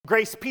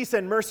Grace, peace,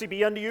 and mercy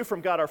be unto you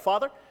from God our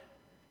Father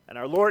and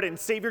our Lord and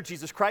Savior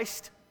Jesus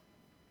Christ.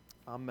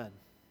 Amen.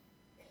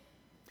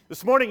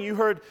 This morning you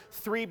heard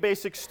three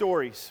basic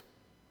stories.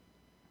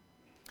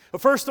 The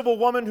first of a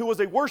woman who was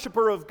a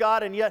worshiper of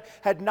God and yet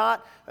had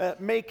not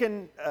made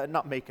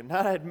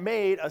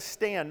a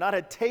stand, not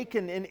had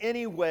taken in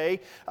any way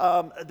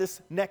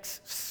this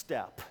next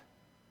step.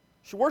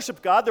 She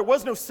worshiped God. There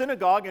was no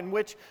synagogue in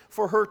which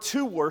for her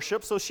to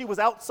worship, so she was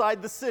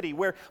outside the city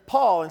where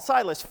Paul and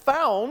Silas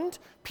found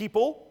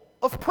people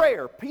of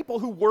prayer, people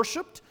who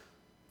worshiped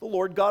the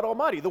Lord God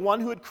Almighty, the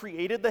one who had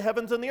created the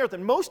heavens and the earth.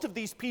 And most of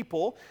these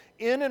people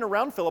in and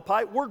around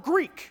Philippi were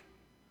Greek.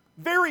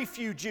 Very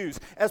few Jews.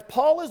 As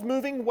Paul is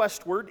moving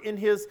westward in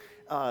his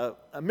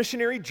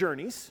missionary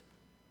journeys,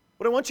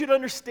 what I want you to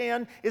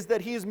understand is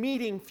that he is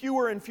meeting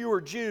fewer and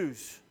fewer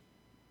Jews,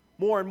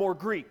 more and more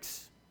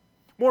Greeks,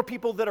 more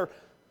people that are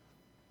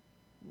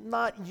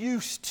not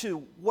used to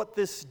what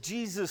this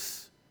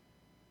Jesus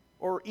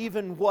or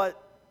even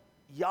what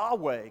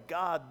Yahweh,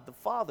 God the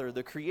Father,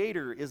 the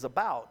Creator, is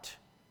about.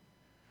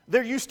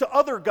 They're used to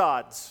other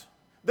gods.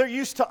 They're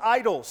used to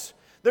idols.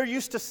 They're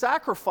used to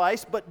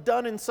sacrifice, but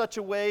done in such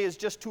a way as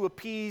just to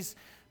appease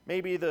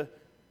maybe the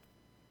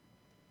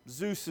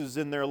Zeuses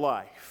in their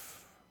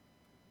life.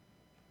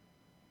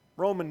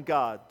 Roman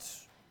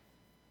gods,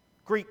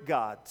 Greek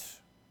gods.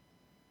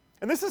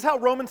 And this is how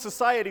Roman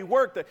society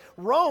worked. That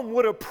Rome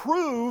would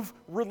approve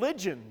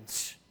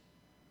religions.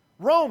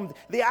 Rome,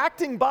 the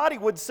acting body,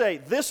 would say,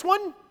 this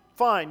one,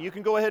 fine, you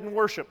can go ahead and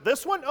worship.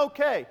 This one,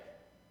 okay.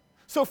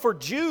 So for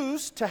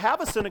Jews to have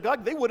a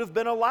synagogue, they would have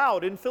been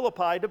allowed in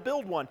Philippi to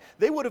build one.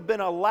 They would have been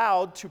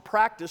allowed to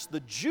practice the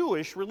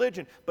Jewish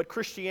religion. But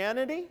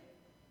Christianity,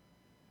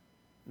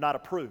 not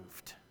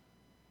approved.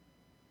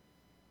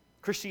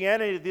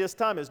 Christianity at this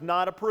time is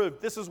not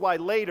approved. This is why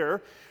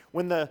later,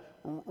 when the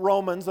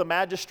Romans, the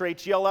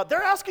magistrates, yell out,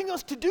 they're asking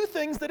us to do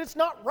things that it's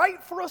not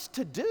right for us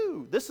to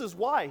do. This is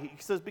why. He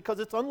says, because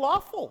it's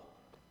unlawful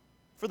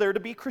for there to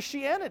be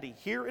Christianity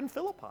here in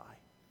Philippi.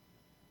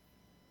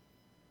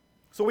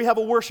 So we have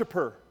a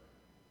worshiper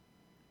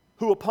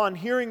who, upon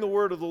hearing the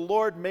word of the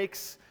Lord,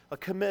 makes a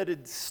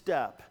committed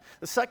step.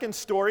 The second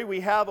story, we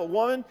have a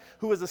woman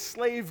who is a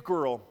slave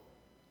girl.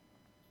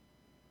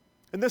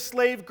 And this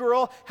slave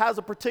girl has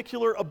a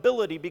particular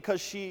ability because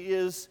she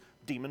is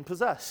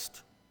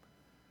demon-possessed.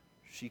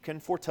 She can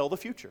foretell the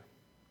future.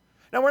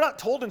 Now, we're not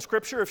told in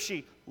Scripture if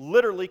she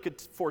literally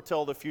could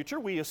foretell the future.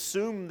 We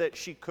assume that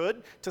she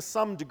could to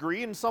some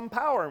degree and some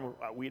power.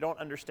 And we don't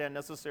understand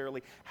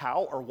necessarily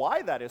how or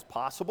why that is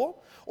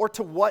possible or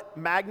to what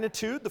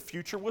magnitude the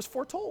future was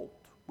foretold.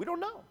 We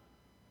don't know.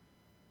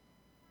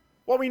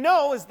 What we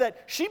know is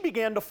that she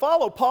began to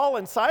follow Paul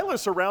and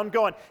Silas around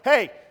going,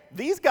 hey,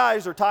 these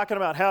guys are talking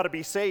about how to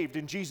be saved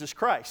in Jesus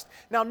Christ.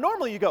 Now,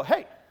 normally you go,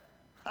 hey,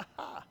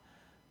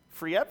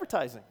 free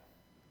advertising.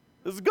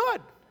 This is good,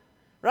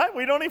 right?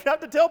 We don't even have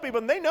to tell people,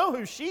 and they know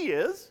who she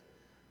is.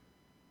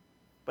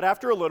 But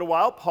after a little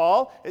while,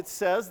 Paul, it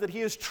says that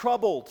he is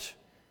troubled.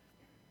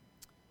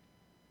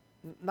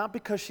 Not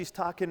because she's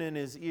talking in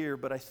his ear,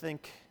 but I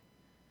think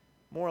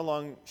more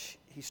along,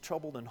 he's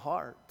troubled in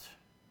heart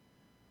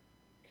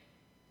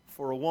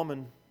for a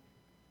woman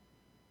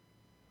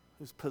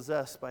who's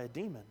possessed by a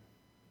demon.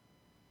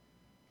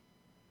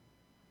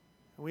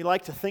 We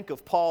like to think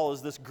of Paul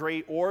as this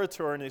great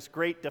orator and this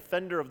great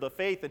defender of the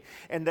faith,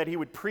 and that he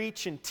would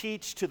preach and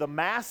teach to the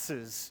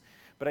masses.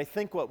 But I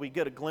think what we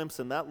get a glimpse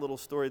in that little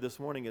story this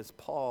morning is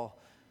Paul,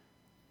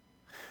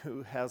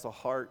 who has a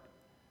heart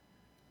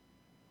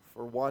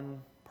for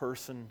one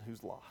person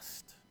who's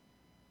lost.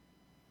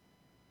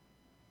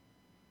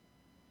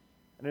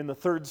 And in the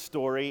third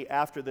story,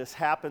 after this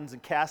happens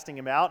and casting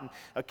him out, and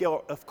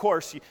of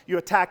course, you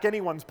attack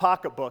anyone's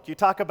pocketbook. You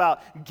talk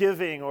about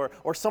giving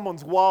or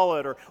someone's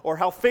wallet or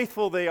how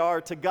faithful they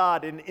are to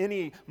God in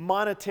any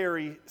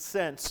monetary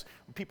sense.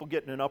 People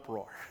get in an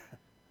uproar.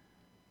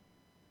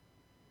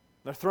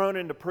 They're thrown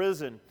into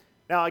prison.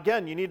 Now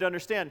again, you need to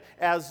understand,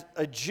 as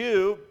a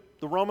Jew,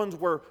 the Romans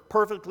were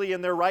perfectly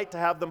in their right to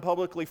have them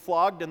publicly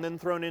flogged and then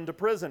thrown into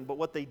prison. But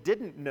what they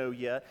didn't know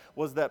yet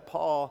was that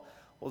Paul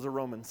was a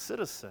Roman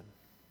citizen.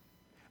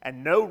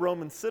 And no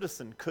Roman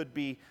citizen could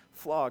be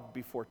flogged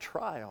before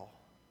trial.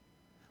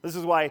 This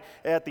is why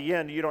at the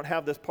end, you don't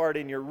have this part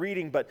in your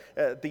reading, but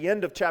at the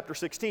end of chapter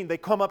 16, they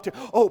come up to,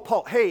 oh,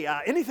 Paul, hey,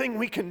 anything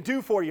we can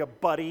do for you,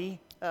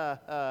 buddy?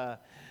 Because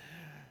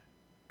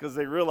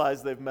they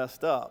realize they've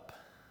messed up.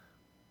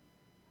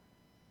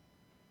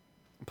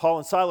 Paul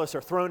and Silas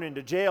are thrown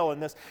into jail,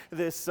 and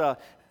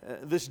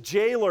this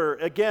jailer,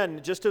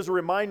 again, just as a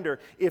reminder,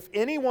 if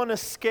anyone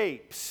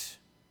escapes,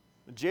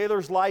 the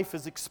jailer's life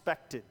is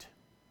expected.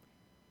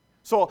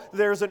 So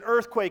there's an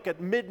earthquake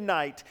at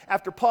midnight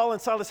after Paul and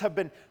Silas have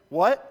been,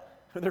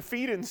 what? Their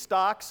feet in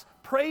stocks,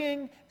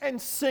 praying and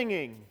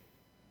singing.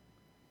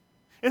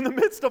 In the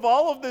midst of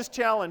all of this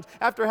challenge,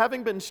 after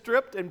having been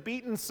stripped and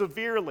beaten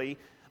severely,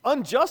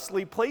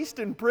 unjustly placed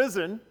in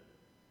prison,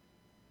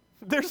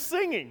 they're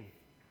singing.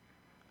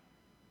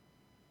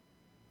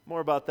 More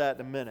about that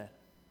in a minute.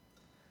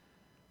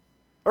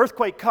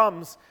 Earthquake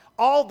comes,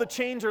 all the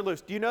chains are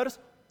loose. Do you notice?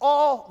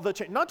 All the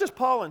chains, not just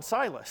Paul and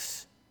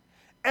Silas.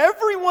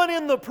 Everyone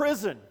in the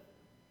prison.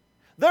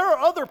 There are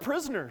other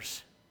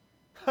prisoners.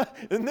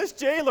 And this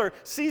jailer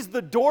sees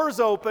the doors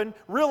open,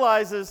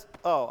 realizes,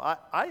 oh,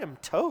 I am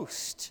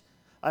toast.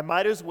 I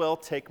might as well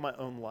take my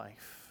own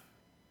life.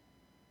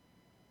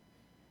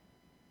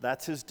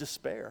 That's his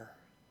despair.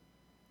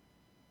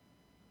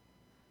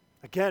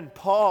 Again,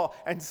 Paul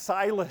and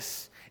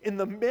Silas, in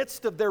the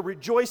midst of their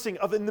rejoicing,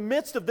 in the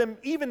midst of them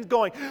even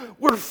going,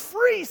 we're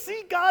free,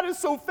 see, God is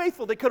so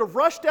faithful. They could have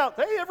rushed out,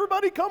 hey,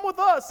 everybody come with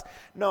us.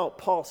 No,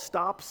 Paul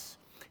stops.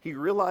 He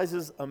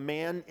realizes a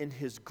man in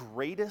his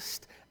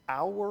greatest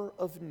hour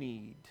of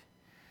need.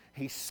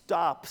 He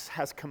stops,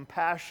 has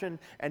compassion,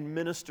 and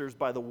ministers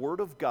by the word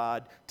of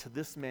God to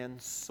this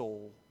man's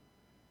soul.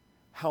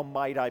 How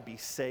might I be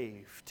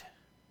saved?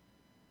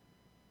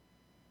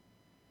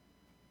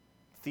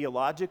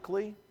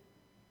 Theologically,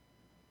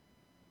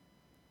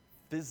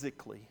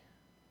 physically.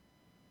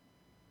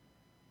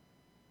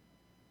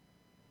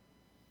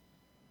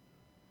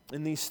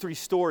 In these three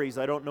stories,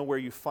 I don't know where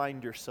you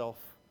find yourself.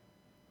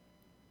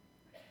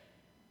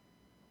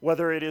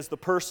 Whether it is the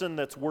person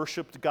that's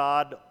worshiped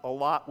God a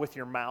lot with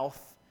your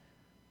mouth,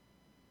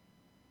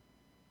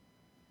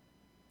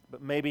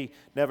 but maybe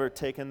never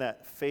taken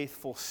that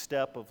faithful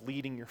step of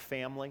leading your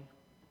family.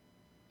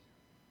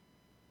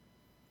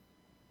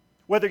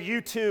 Whether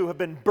you too have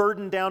been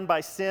burdened down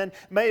by sin,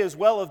 may as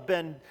well have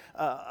been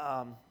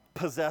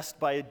possessed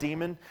by a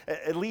demon,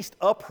 at least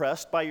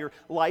oppressed by your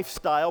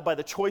lifestyle, by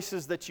the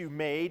choices that you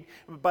made,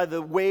 by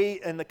the way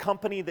and the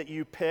company that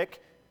you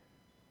pick.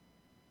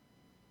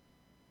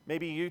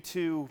 Maybe you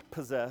too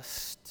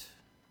possessed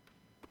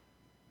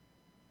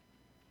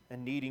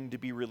and needing to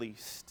be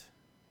released.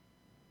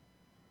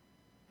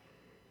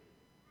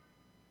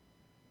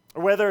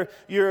 Or whether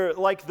you're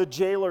like the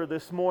jailer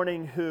this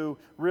morning who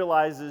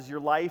realizes your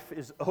life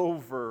is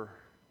over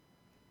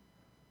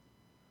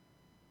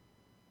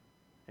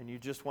and you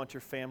just want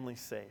your family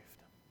saved.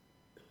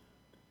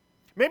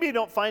 Maybe you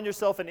don't find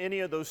yourself in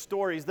any of those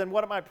stories. Then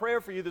what my prayer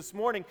for you this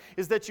morning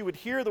is that you would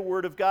hear the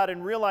word of God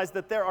and realize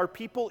that there are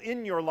people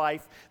in your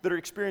life that are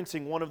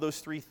experiencing one of those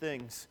three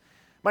things.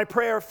 My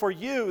prayer for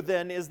you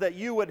then is that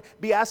you would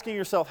be asking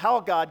yourself, how,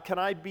 God, can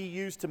I be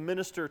used to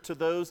minister to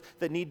those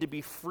that need to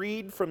be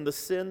freed from the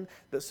sin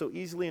that so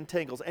easily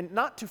entangles? And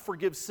not to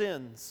forgive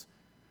sins,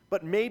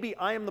 but maybe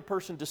I am the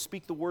person to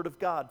speak the word of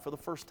God for the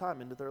first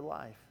time into their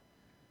life.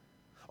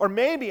 Or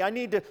maybe I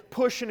need to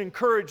push and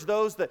encourage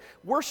those that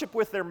worship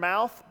with their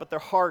mouth, but their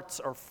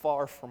hearts are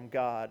far from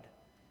God.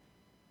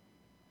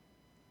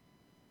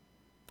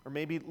 Or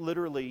maybe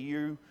literally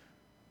you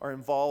are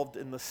involved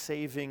in the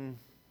saving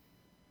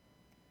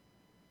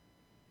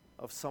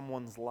of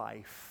someone's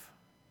life.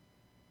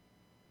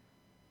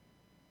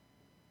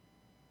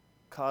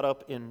 Caught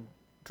up in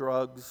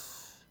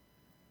drugs,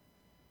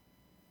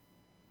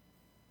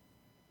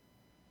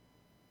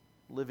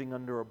 living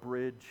under a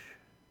bridge,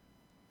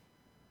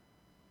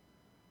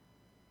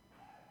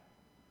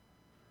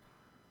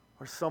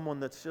 or someone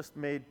that's just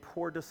made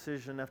poor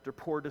decision after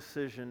poor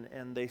decision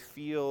and they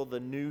feel the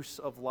noose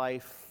of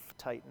life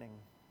tightening.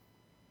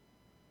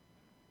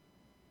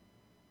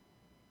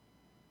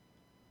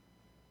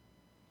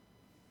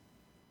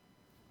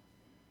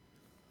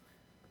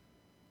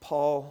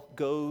 Paul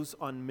goes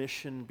on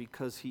mission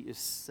because he is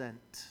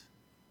sent.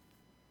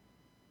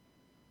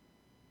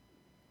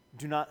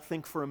 Do not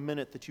think for a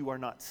minute that you are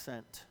not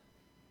sent.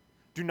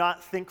 Do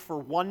not think for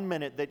 1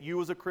 minute that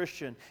you as a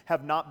Christian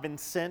have not been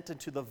sent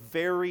into the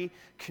very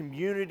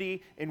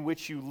community in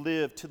which you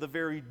live, to the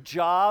very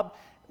job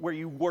where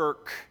you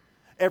work,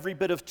 every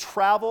bit of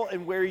travel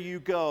and where you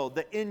go,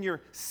 that in your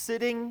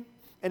sitting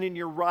and in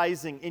your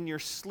rising, in your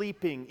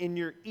sleeping, in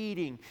your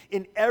eating,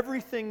 in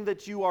everything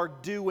that you are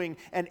doing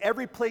and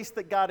every place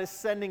that God is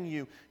sending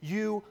you,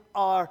 you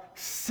are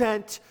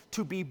sent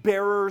to be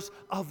bearers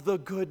of the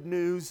good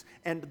news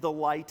and the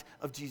light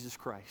of Jesus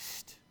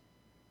Christ.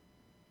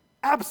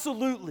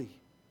 Absolutely.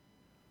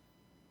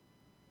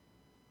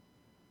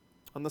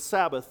 On the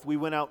Sabbath, we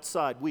went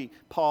outside.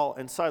 Paul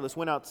and Silas,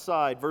 went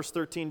outside, verse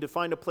 13, to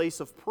find a place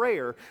of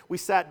prayer. We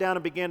sat down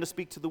and began to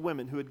speak to the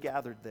women who had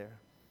gathered there.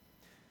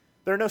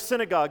 There are no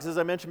synagogues, as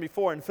I mentioned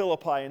before, in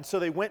Philippi, and so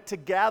they went to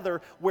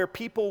gather where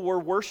people were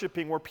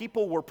worshiping, where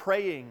people were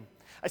praying.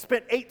 I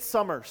spent 8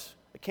 summers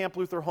at Camp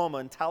Luther Homa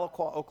in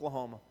Tahlequah,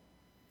 Oklahoma.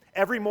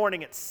 Every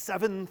morning at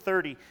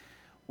 7:30,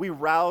 we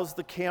roused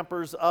the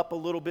campers up a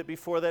little bit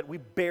before that. We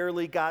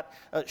barely got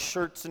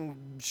shirts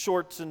and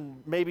shorts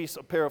and maybe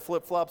a pair of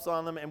flip-flops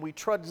on them, and we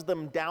trudged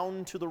them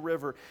down to the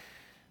river,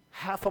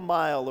 half a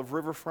mile of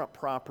riverfront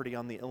property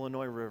on the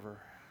Illinois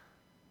River.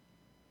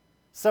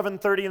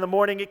 7:30 in the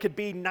morning, it could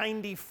be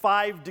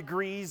 95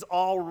 degrees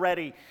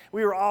already.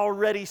 We were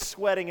already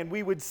sweating, and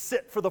we would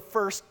sit for the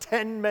first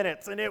 10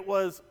 minutes, and it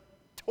was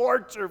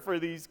torture for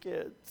these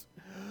kids.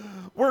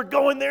 We're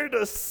going there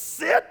to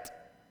sit?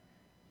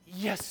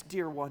 Yes,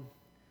 dear one,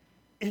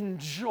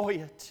 enjoy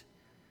it.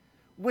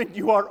 When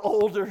you are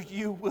older,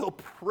 you will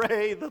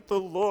pray that the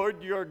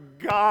Lord your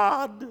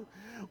God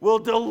will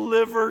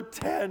deliver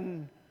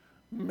 10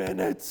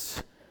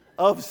 minutes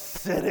of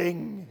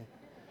sitting.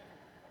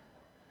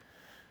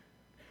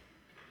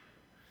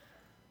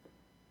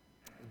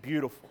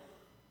 Beautiful.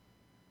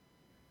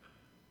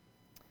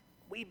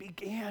 We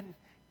began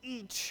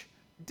each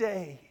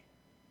day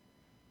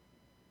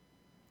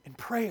in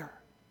prayer.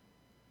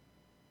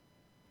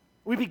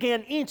 We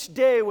began each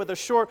day with a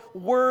short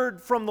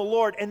word from the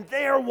Lord, and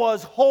there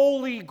was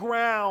holy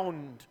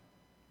ground.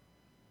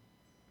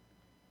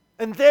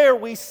 And there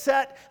we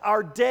set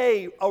our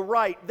day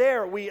aright.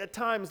 There we at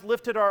times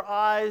lifted our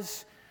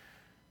eyes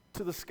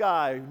to the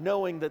sky,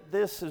 knowing that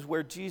this is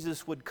where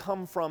Jesus would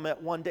come from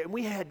at one day. And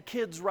we had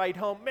kids write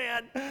home,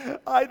 man,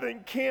 I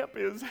think camp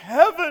is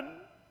heaven.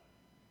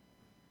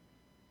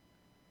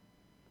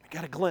 I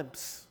got a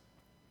glimpse.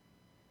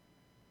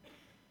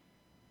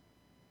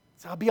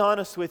 So I'll be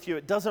honest with you,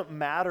 it doesn't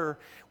matter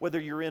whether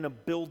you're in a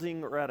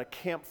building or at a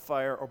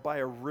campfire or by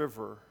a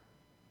river.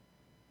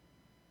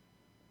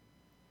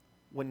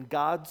 When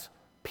God's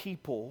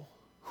people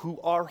who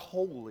are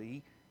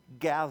holy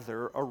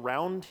gather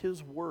around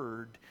His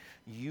Word,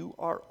 you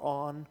are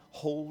on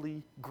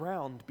holy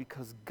ground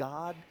because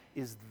God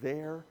is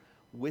there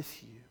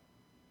with you.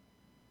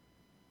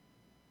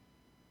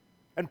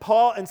 And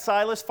Paul and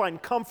Silas find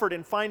comfort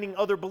in finding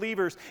other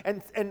believers,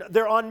 and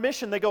they're on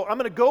mission. They go, I'm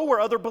going to go where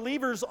other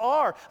believers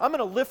are. I'm going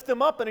to lift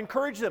them up and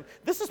encourage them.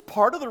 This is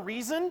part of the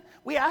reason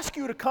we ask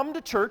you to come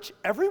to church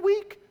every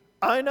week.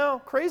 I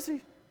know,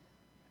 crazy.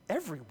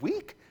 Every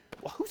week?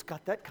 Well, who's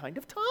got that kind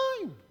of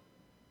time?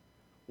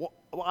 Well,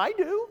 I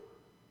do.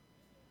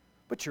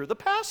 But you're the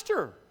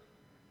pastor.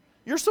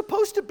 You're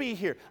supposed to be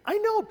here. I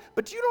know,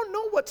 but you don't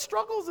know what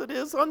struggles it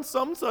is on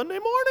some Sunday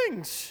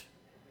mornings.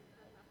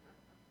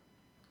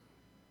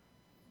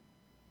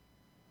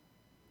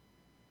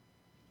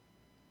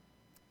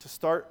 To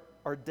start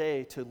our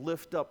day, to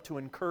lift up, to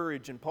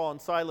encourage. And Paul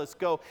and Silas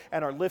go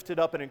and are lifted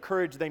up and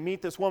encouraged. They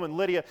meet this woman,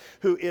 Lydia,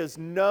 who is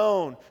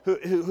known, who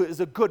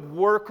is a good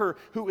worker,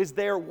 who is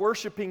there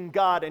worshiping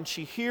God. And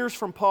she hears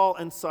from Paul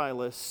and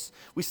Silas.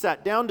 We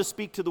sat down to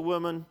speak to the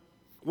woman.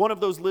 One of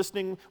those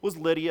listening was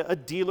Lydia, a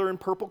dealer in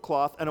purple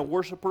cloth and a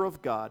worshiper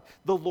of God.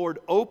 The Lord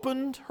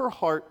opened her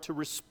heart to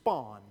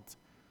respond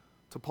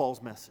to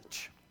Paul's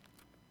message.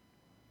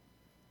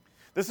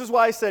 This is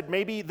why I said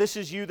maybe this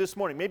is you this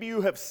morning. Maybe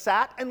you have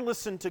sat and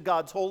listened to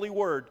God's holy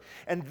word,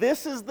 and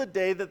this is the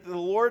day that the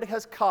Lord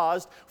has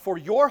caused for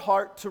your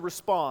heart to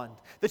respond.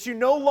 That you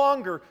no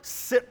longer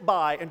sit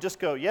by and just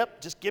go,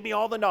 yep, just give me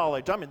all the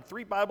knowledge. I'm in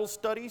 3 Bible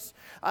studies.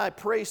 I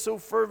pray so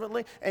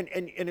fervently, and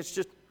it's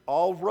just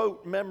all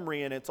rote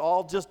memory, and it's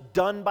all just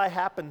done by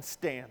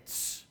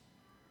happenstance.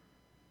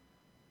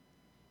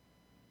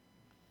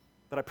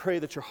 But I pray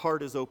that your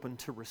heart is open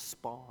to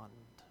respond.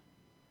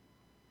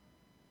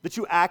 That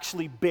you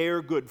actually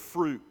bear good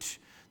fruit.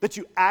 That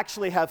you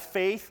actually have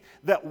faith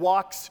that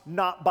walks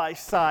not by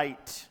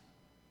sight.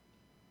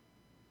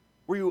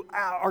 Where you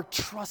are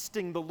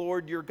trusting the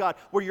Lord your God.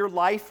 Where your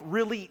life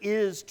really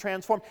is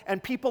transformed.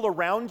 And people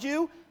around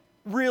you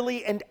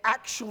really and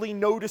actually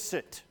notice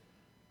it.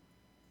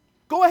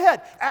 Go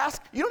ahead.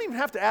 Ask. You don't even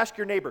have to ask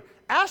your neighbor.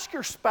 Ask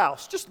your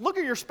spouse. Just look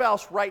at your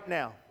spouse right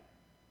now.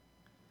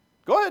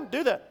 Go ahead and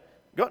do that.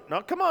 Go,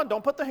 no, come on.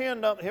 Don't put the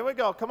hand up. Here we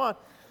go. Come on.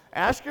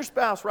 Ask your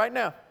spouse right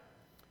now,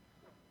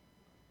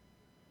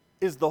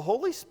 is the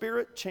Holy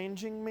Spirit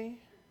changing me?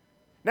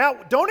 Now,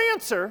 don't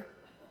answer.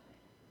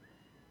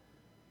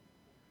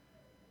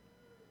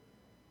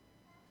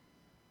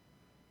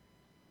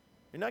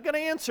 You're not going to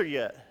answer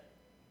yet.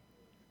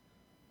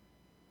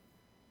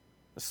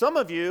 Some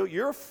of you,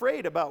 you're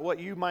afraid about what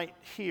you might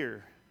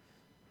hear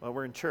while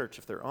we're in church,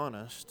 if they're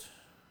honest.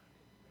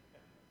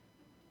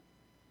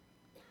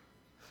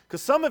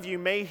 Because some of you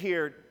may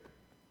hear,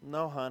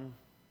 no, hon,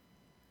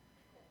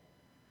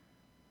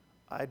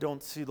 I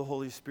don't see the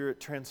Holy Spirit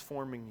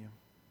transforming you.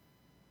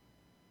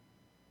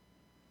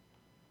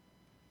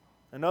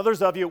 And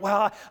others of you,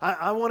 well,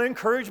 I want to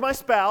encourage my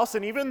spouse,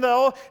 and even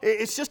though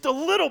it's just a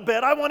little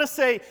bit, I want to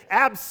say,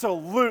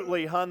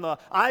 absolutely, hon,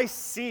 I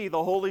see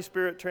the Holy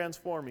Spirit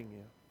transforming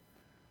you.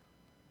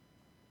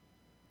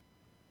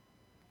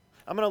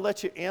 I'm going to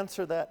let you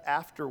answer that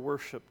after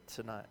worship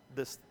tonight,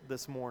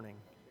 this morning.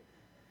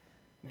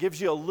 It gives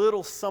you a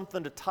little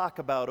something to talk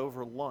about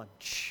over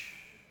lunch.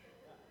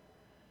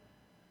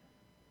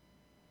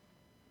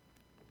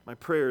 My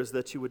prayer is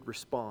that you would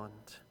respond.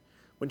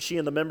 When she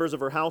and the members of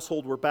her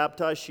household were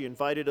baptized, she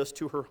invited us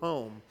to her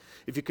home.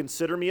 If you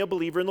consider me a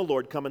believer in the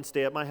Lord, come and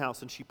stay at my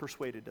house. And she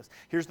persuaded us.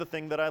 Here's the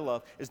thing that I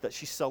love, is that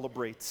she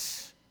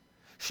celebrates.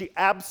 She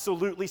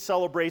absolutely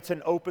celebrates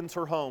and opens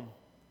her home.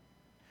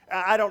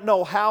 I don't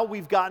know how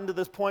we've gotten to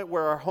this point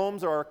where our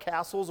homes are our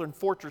castles and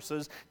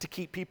fortresses to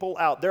keep people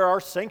out. There are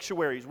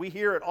sanctuaries. We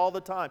hear it all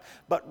the time.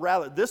 But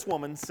rather, this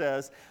woman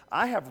says,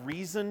 I have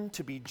reason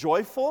to be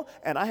joyful,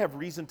 and I have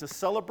reason to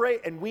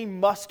celebrate, and we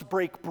must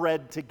break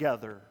bread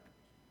together.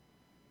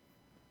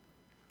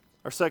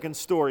 Our second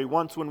story,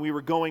 once when we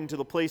were going to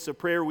the place of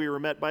prayer, we were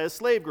met by a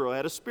slave girl who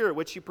had a spirit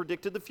which she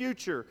predicted the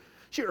future.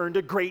 She earned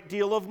a great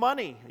deal of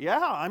money.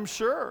 Yeah, I'm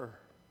sure.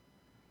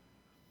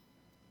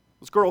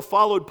 This girl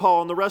followed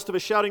Paul and the rest of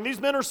us, shouting,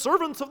 "These men are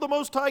servants of the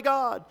Most High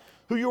God,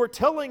 who you are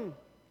telling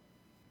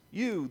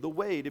you the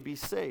way to be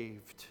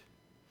saved."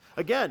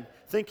 Again,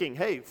 thinking,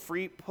 hey,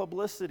 free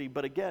publicity.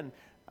 But again,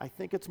 I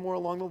think it's more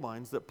along the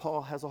lines that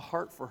Paul has a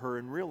heart for her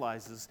and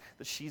realizes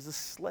that she's a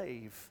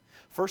slave.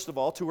 First of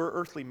all, to her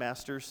earthly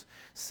masters.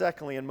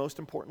 Secondly, and most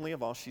importantly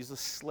of all, she's a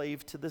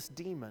slave to this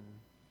demon.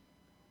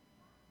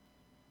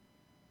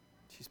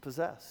 She's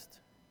possessed.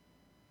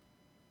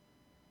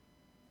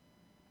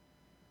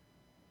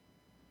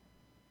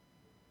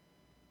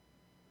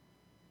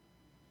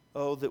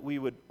 Oh, that we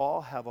would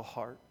all have a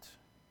heart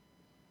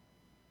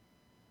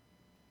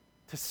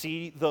to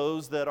see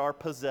those that are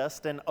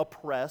possessed and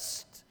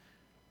oppressed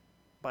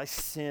by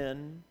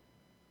sin,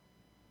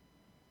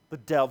 the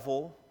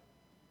devil,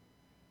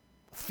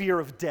 fear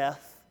of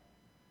death.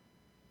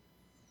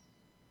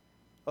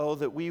 Oh,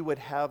 that we would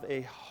have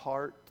a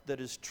heart that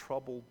is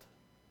troubled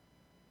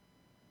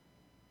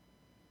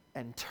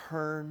and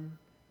turn,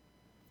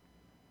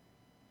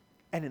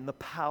 and in the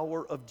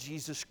power of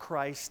Jesus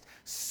Christ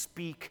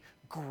speak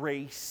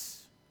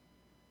grace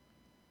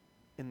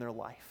in their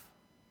life.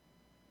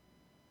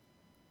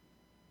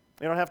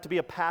 You don't have to be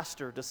a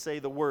pastor to say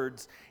the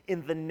words,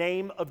 "In the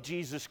name of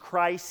Jesus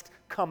Christ,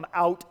 come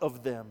out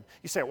of them."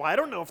 You say, "Well, I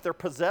don't know if they're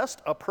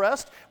possessed,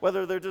 oppressed,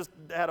 whether they're just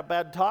had a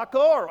bad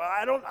taco, or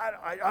I don't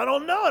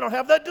know. I don't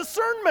have that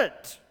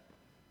discernment."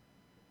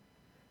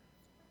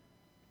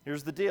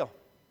 Here's the deal.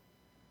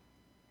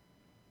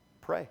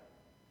 Pray.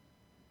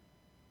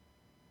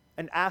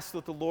 And ask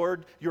that the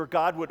Lord your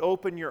God would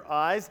open your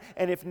eyes,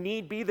 and if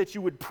need be, that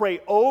you would pray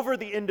over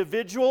the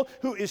individual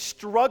who is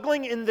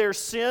struggling in their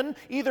sin,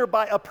 either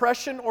by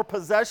oppression or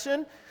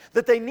possession,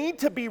 that they need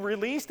to be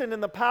released, and in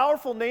the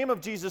powerful name of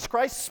Jesus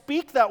Christ,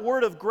 speak that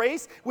word of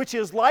grace, which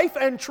is life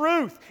and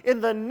truth.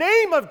 In the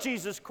name of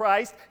Jesus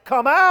Christ,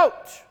 come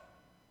out.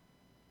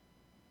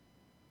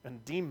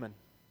 And demon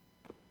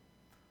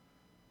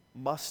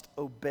must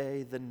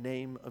obey the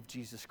name of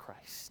Jesus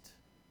Christ.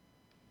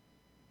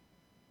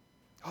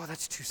 Oh,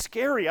 that's too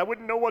scary. I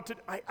wouldn't know what to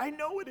do. I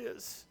know it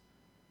is.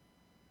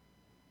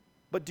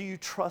 But do you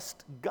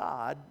trust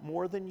God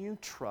more than you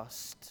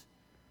trust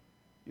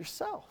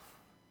yourself?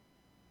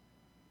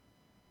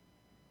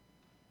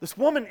 This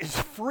woman is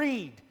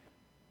freed.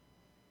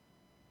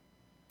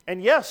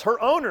 And yes,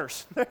 her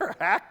owners, they're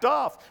hacked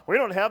off. We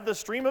don't have the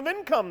stream of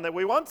income that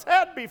we once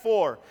had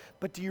before.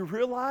 But do you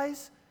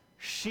realize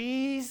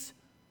she's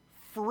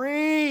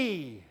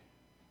free?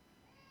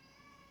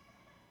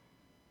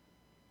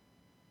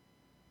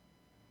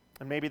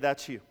 And maybe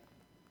that's you.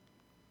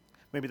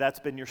 Maybe that's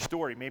been your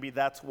story. Maybe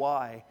that's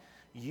why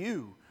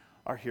you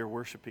are here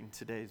worshiping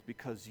today, is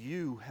because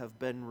you have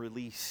been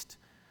released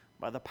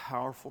by the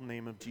powerful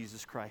name of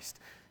Jesus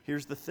Christ.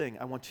 Here's the thing.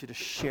 I want you to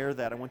share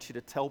that. I want you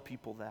to tell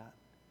people that.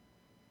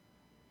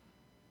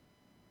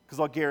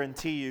 Because I'll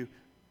guarantee you,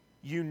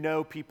 you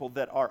know people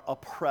that are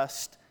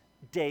oppressed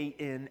day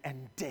in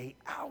and day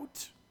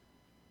out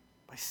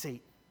by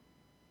Satan.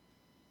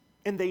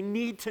 And they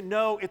need to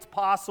know it's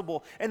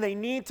possible. And they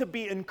need to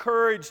be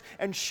encouraged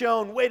and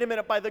shown, wait a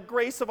minute, by the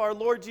grace of our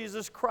Lord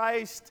Jesus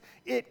Christ,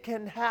 it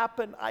can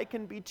happen. I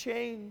can be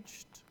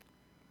changed.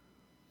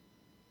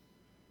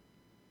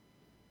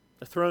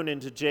 They're thrown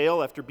into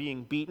jail after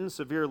being beaten,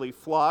 severely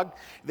flogged.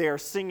 They are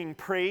singing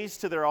praise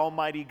to their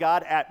Almighty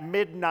God at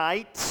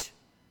midnight.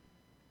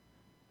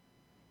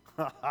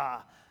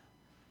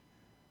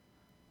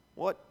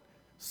 What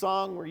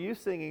song were you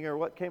singing, or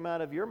what came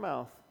out of your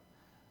mouth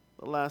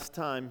the last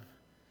time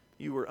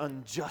you were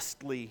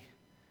unjustly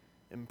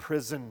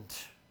imprisoned,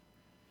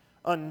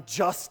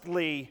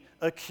 unjustly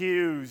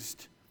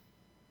accused?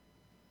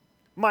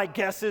 My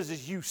guess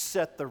is you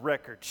set the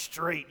record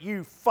straight.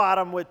 You fought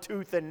them with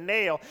tooth and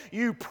nail.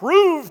 You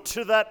proved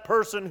to that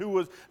person who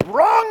was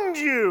wronged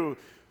you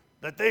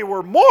that they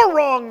were more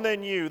wrong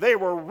than you. They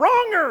were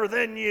wronger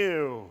than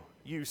you,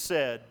 you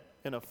said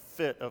in a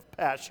fit of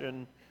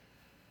passion.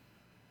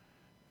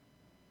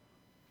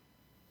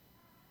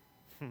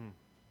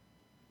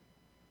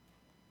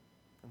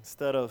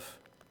 Instead of,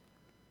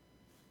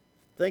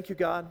 thank you,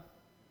 God,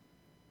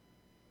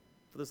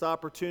 for this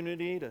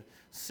opportunity to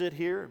sit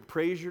here and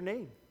praise your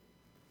name.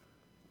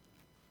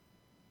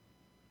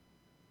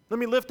 Let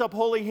me lift up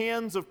holy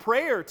hands of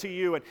prayer to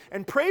you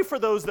and pray for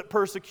those that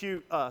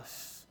persecute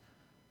us.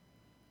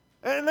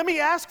 And let me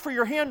ask for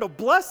your hand of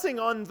blessing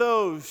on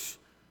those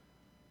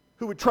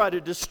who would try to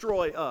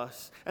destroy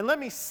us. And let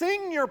me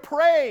sing your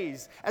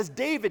praise as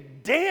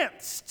David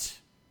danced.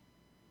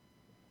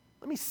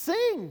 Let me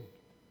sing.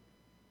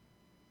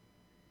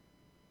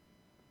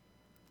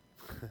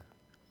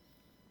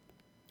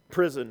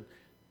 Prison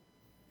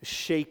is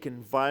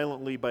shaken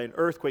violently by an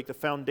earthquake, the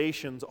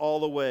foundations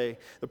all away,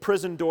 the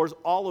prison doors,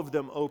 all of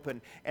them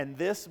open, and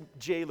this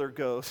jailer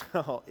goes,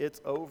 oh,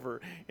 it's over,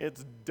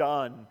 it's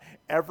done,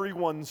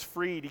 everyone's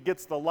freed. He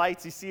gets the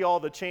lights, you see all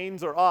the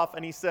chains are off,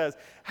 and he says,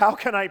 how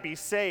can I be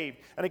saved?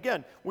 And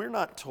again, we're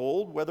not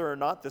told whether or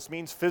not this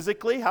means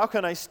physically, how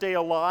can I stay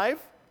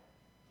alive?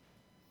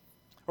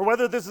 Or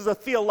whether this is a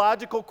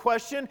theological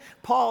question,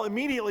 Paul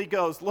immediately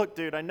goes, look,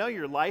 dude, I know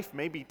your life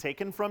may be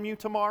taken from you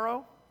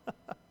tomorrow.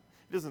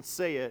 He doesn't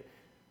say it,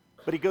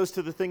 but he goes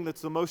to the thing that's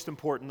the most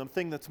important. The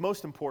thing that's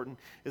most important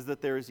is that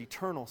there is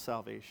eternal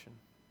salvation.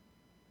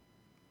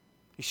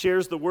 He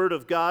shares the word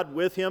of God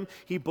with him.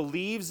 He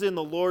believes in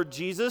the Lord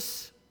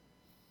Jesus.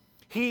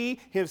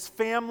 He, his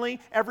family,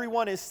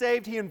 everyone is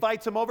saved. He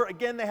invites them over.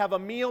 Again, they have a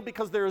meal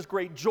because there is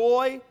great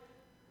joy.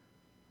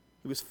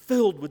 He was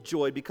filled with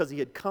joy because he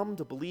had come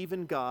to believe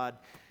in God,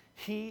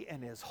 he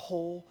and his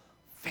whole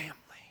family.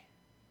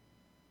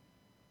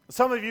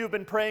 Some of you have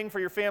been praying for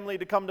your family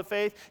to come to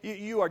faith.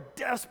 You are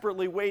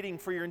desperately waiting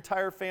for your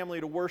entire family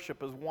to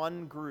worship as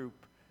one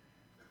group.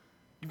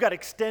 You've got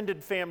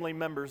extended family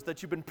members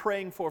that you've been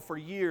praying for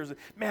years.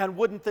 Man,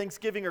 wouldn't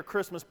Thanksgiving or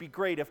Christmas be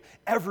great if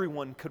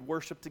everyone could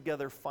worship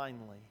together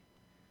finally?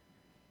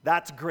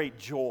 That's great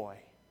joy.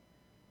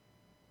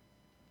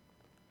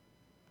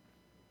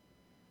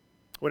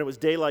 When it was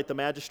daylight, the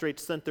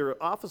magistrates sent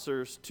their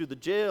officers to the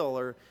jail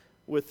or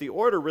with the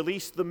order,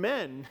 release the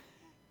men.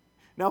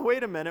 Now,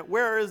 wait a minute,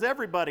 where is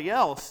everybody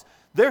else?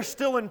 They're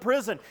still in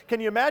prison.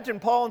 Can you imagine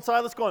Paul and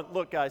Silas going,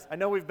 look, guys, I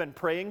know we've been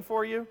praying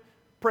for you,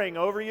 praying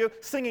over you,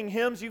 singing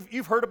hymns.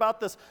 You've heard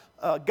about this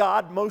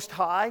God Most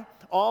High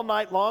all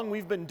night long.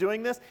 We've been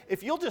doing this.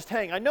 If you'll just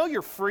hang, I know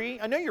you're free.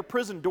 I know your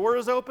prison door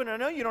is open. I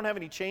know you don't have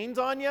any chains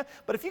on you.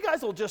 But if you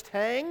guys will just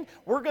hang,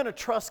 we're going to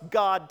trust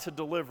God to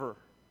deliver.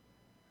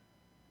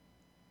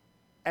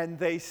 And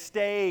they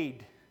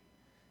stayed.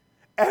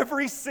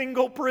 Every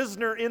single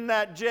prisoner in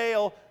that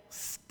jail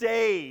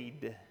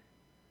stayed.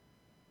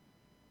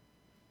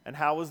 And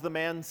how was the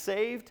man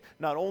saved?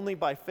 Not only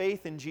by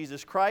faith in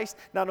Jesus Christ,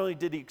 not only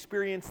did he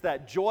experience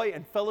that joy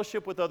and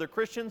fellowship with other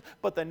Christians,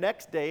 but the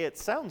next day it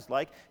sounds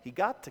like he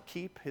got to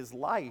keep his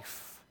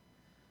life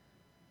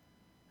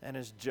and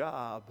his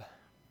job.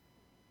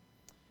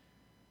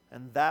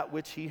 And that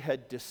which he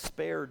had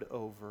despaired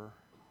over,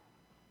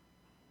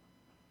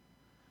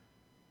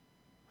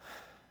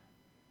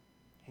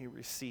 he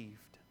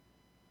received.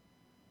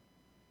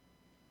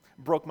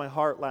 It broke my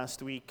heart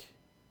last week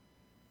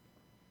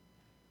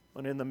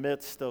when in the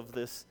midst of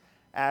this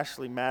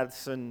Ashley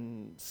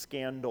Madison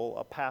scandal,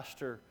 a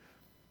pastor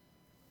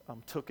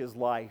took his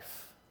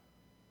life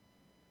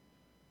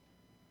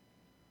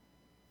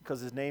because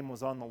his name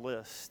was on the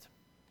list.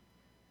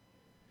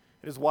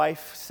 His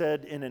wife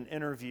said in an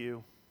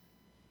interview,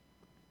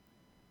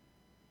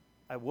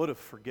 I would have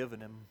forgiven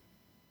him.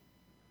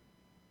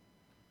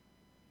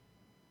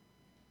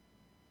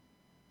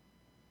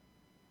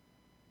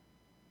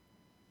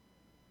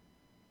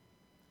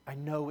 I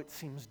know it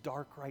seems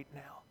dark right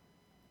now.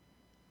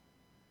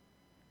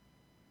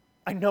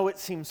 I know it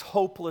seems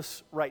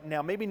hopeless right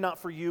now. Maybe not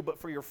for you, but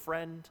for your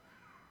friend.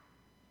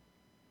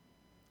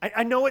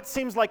 I know it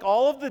seems like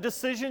all of the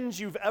decisions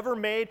you've ever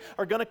made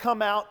are going to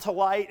come out to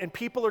light and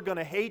people are going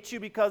to hate you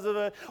because of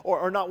it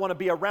or not want to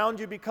be around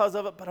you because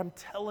of it. But I'm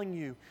telling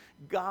you,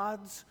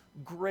 God's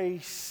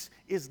grace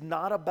is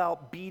not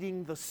about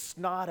beating the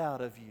snot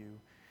out of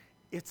you.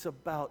 It's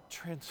about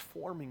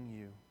transforming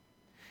you.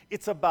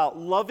 It's about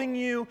loving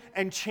you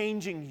and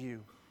changing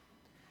you.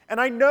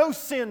 And I know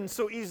sin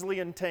so easily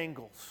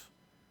entangles.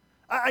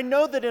 I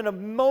know that in a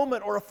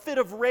moment or a fit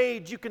of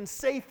rage, you can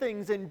say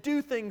things and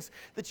do things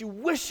that you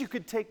wish you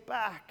could take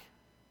back.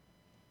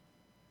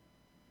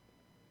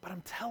 But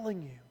I'm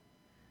telling you,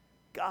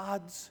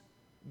 God's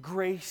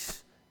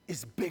grace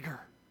is bigger.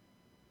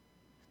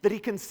 That he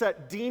can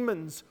set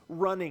demons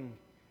running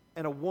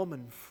and a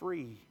woman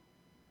free.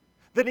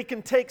 That he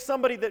can take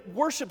somebody that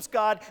worships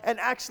God and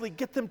actually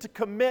get them to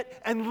commit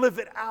and live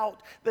it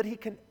out. That he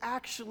can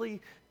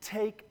actually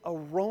take a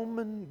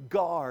Roman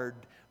guard,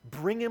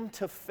 bring him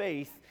to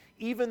faith,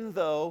 even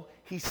though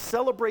he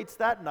celebrates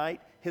that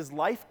night, his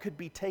life could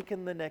be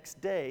taken the next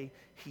day,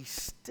 he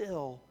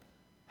still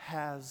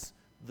has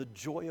the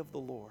joy of the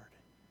Lord.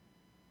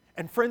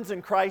 And friends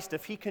in Christ,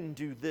 if he can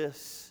do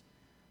this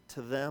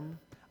to them,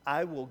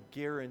 I will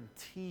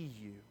guarantee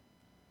you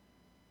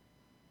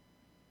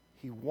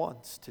he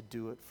wants to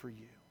do it for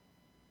you.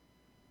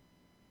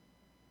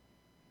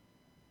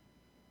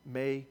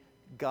 May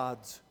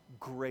God's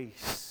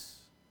grace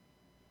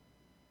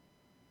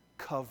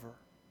cover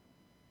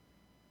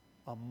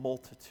a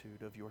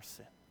multitude of your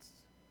sins.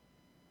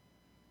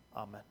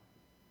 Amen.